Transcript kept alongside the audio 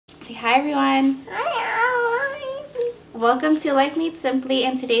Say hi everyone. Welcome to Life Made Simply.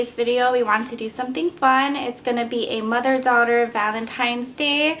 In today's video we want to do something fun. It's gonna be a mother-daughter Valentine's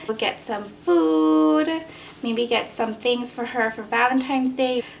Day. We'll get some food, maybe get some things for her for Valentine's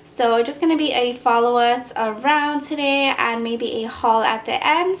Day. So just gonna be a follow us around today and maybe a haul at the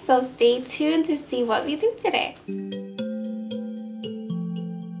end. So stay tuned to see what we do today.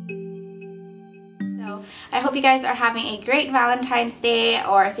 I hope you guys are having a great Valentine's Day,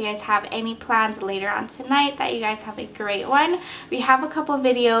 or if you guys have any plans later on tonight, that you guys have a great one. We have a couple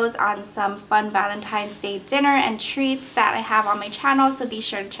videos on some fun Valentine's Day dinner and treats that I have on my channel, so be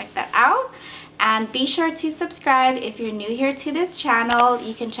sure to check that out. And be sure to subscribe if you're new here to this channel.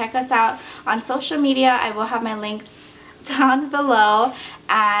 You can check us out on social media. I will have my links down below.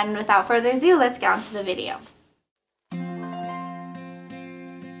 And without further ado, let's get on to the video.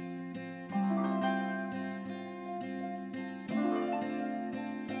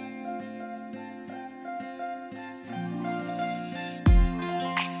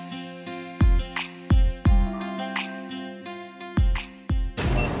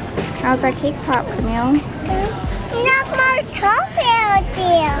 How's our cake pop, Kamille? Not more chocolate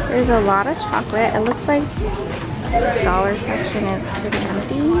there. There's a lot of chocolate. It looks like the dollar section is pretty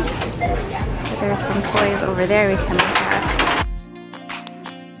empty. But there's some toys over there we can look at.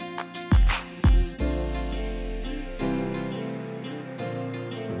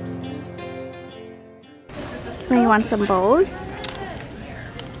 You want some bows?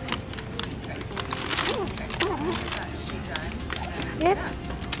 Yep.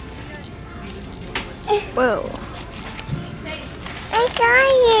 Whoa. I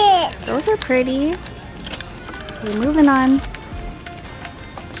got it. Those are pretty. Okay, moving on.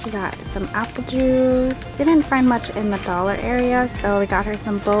 She got some apple juice. Didn't find much in the dollar area, so we got her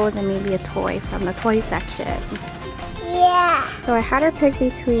some bows and maybe a toy from the toy section. Yeah. So I had her pick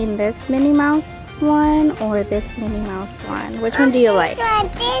between this Minnie Mouse one or this Minnie Mouse one. Which one do you like?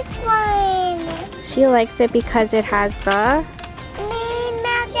 This one. She likes it because it has the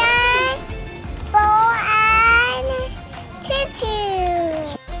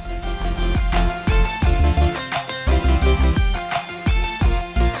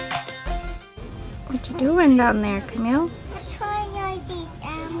What you doing down there, Kamille? I'm trying these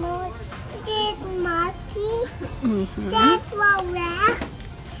animals. This monkey. Mm-hmm. That's one rat.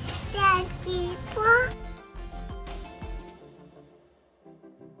 That's zebra.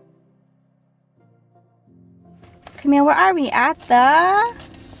 Kamille, where are we? At the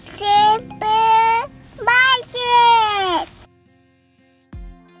supermarket.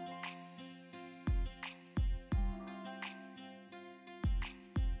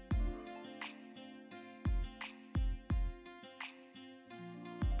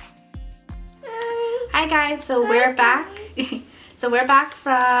 Hi guys, so we're back. So we're back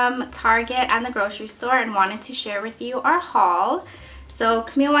from Target and the grocery store and wanted to share with you our haul. So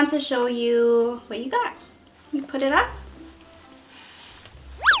Kamille wants to show you what you got. You put it up.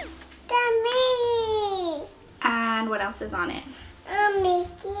 The Mickey. And what else is on it? A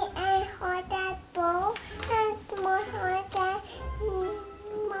Mickey and hold that bowl and more hold that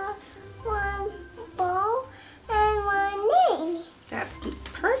one bowl and one name. That's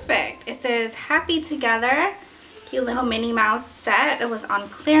perfect. It says Happy Together. Cute little Minnie Mouse set. It was on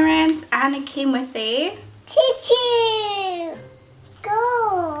clearance and it came with a tissue.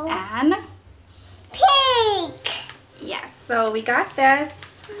 Go. And pink. yes, so we got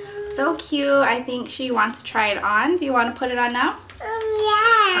this. So cute. I think she wants to try it on. Do you want to put it on now?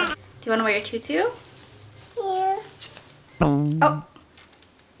 Yeah. Do you want to wear your tutu? Yeah. Oh.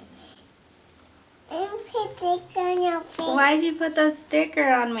 On your face. Why'd you put the sticker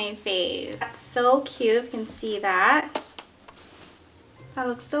on my face? That's so cute. If you can see that. That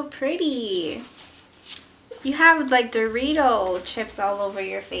looks so pretty. You have like Dorito chips all over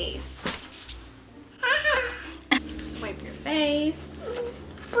your face. Let's wipe your face.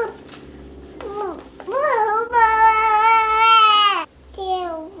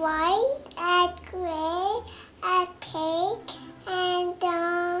 They're white and gray and pink and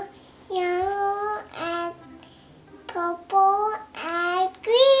yellow and purple and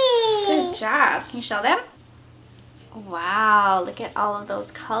green. Good job. Can you show them? Wow, look at all of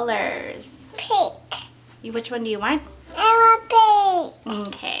those colors. Pink. Which one do you want? I want pink.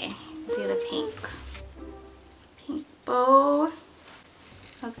 Okay, do the pink. Pink bow.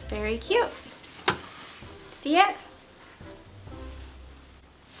 Looks very cute. See it?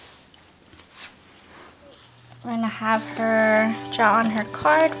 We're gonna have her draw on her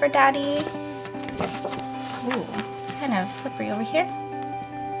card for Daddy. Ooh, it's kind of slippery over here.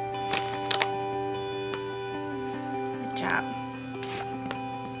 Good job.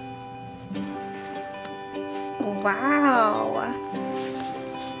 Wow.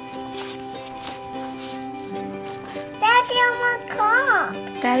 Daddy almost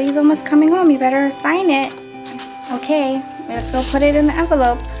comes. Daddy's almost coming home. You better sign it. Okay, let's go put it in the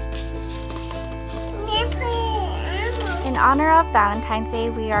envelope. In honor of Valentine's Day,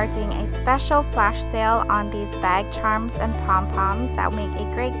 we are doing a special flash sale on these bag charms and pom-poms that will make a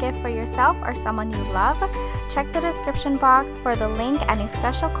great gift for yourself or someone you love. Check the description box for the link and a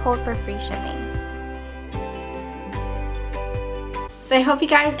special code for free shipping. So I hope you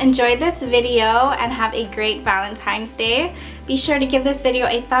guys enjoyed this video and have a great Valentine's Day. Be sure to give this video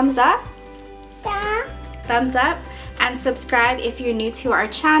a thumbs up. Thumbs up, and subscribe if you're new to our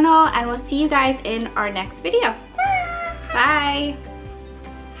channel, and we'll see you guys in our next video. Bye.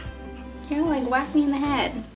 You're gonna like whack me in the head.